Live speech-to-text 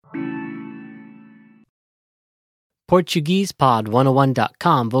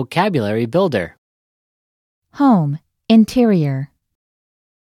PortuguesePod101.com Vocabulary Builder. Home, interior.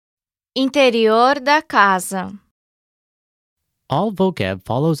 Interior da casa. All vocab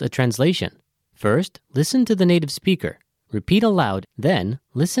follows a translation. First, listen to the native speaker. Repeat aloud, then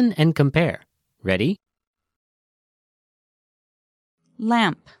listen and compare. Ready?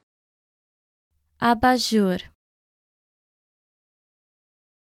 Lamp, Abajur.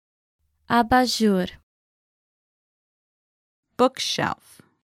 Abajur. bookshelf,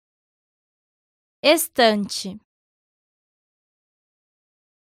 Estante.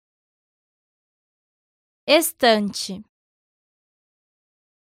 Estante.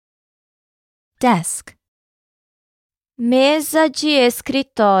 Desk. Mesa de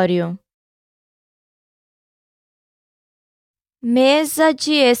escritório. Mesa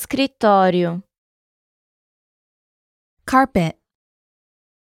de escritório. Carpet.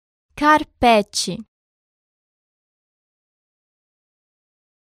 Carpete.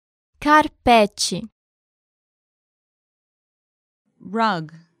 Carpete.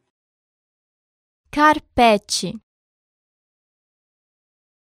 rug, Carpete.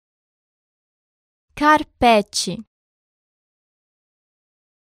 Carpete.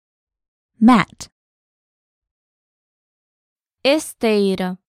 Mat.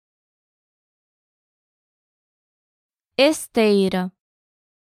 Esteira. Esteira.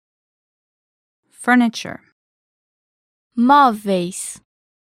 furniture, Móveis.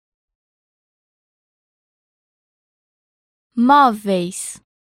 Móveis.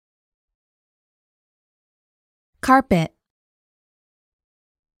 Carpet.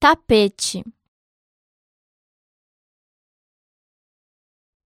 Tapete.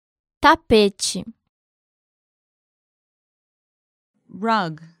 Tapete.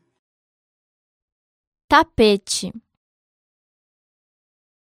 rug, Tapete.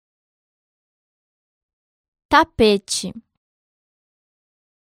 Tapete.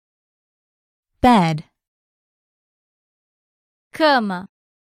 Bed. Cama.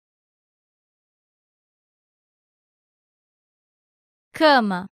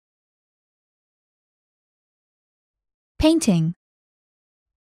 Cama. Painting.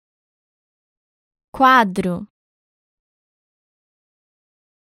 Quadro.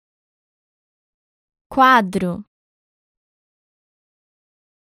 Quadro.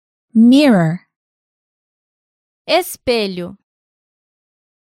 Mirror. Espelho.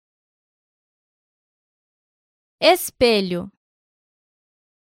 Espelho.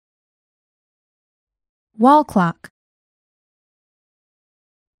 Wall clock.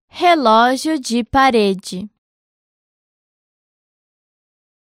 Relógio de parede.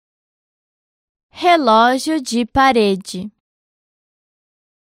 Relógio de parede.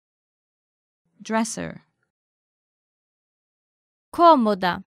 dresser,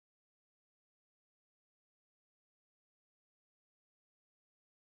 Cômoda.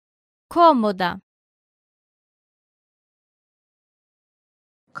 Cômoda.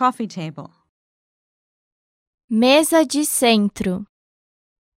 coffee table, Mesa de centro.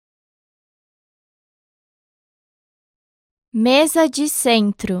 Mesa de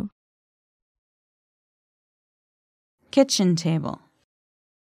centro. kitchen table,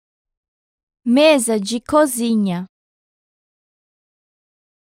 Mesa de cozinha.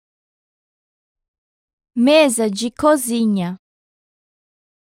 Mesa de cozinha.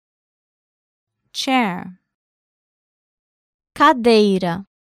 chair, Cadeira.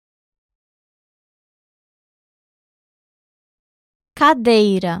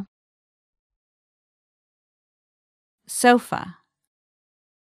 Cadeira. sofa,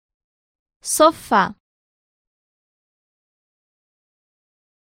 Sofá.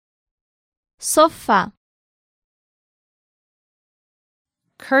 Sofá.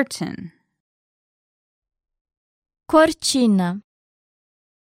 curtain, Cortina.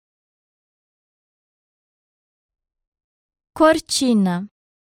 Cortina.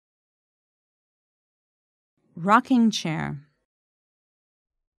 rocking chair,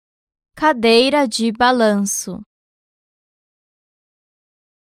 Cadeira de balanço.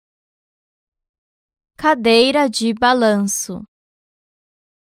 Cadeira de balanço.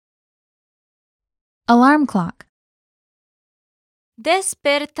 Alarm clock.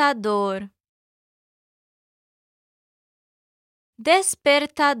 Despertador.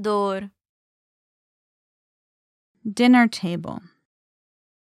 Despertador. dinner table,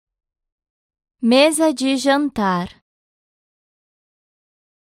 Mesa de jantar.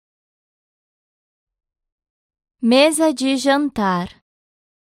 Mesa de jantar.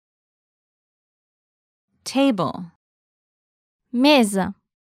 table, Mesa.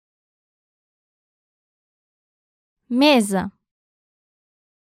 Mesa.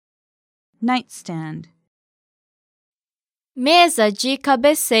 nightstand, Mesa de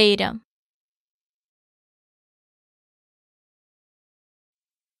cabeceira.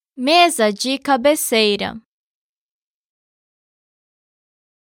 Mesa de cabeceira.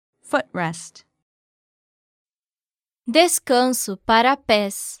 Footrest. Descanso para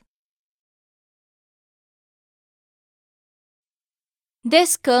pés.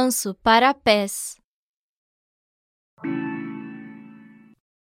 Descanso para pés.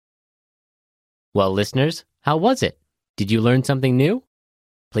 Well, listeners, how was it? Did you learn something new?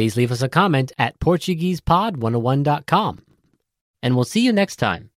 Please leave us a comment at PortuguesePod101.com. And we'll see you next time.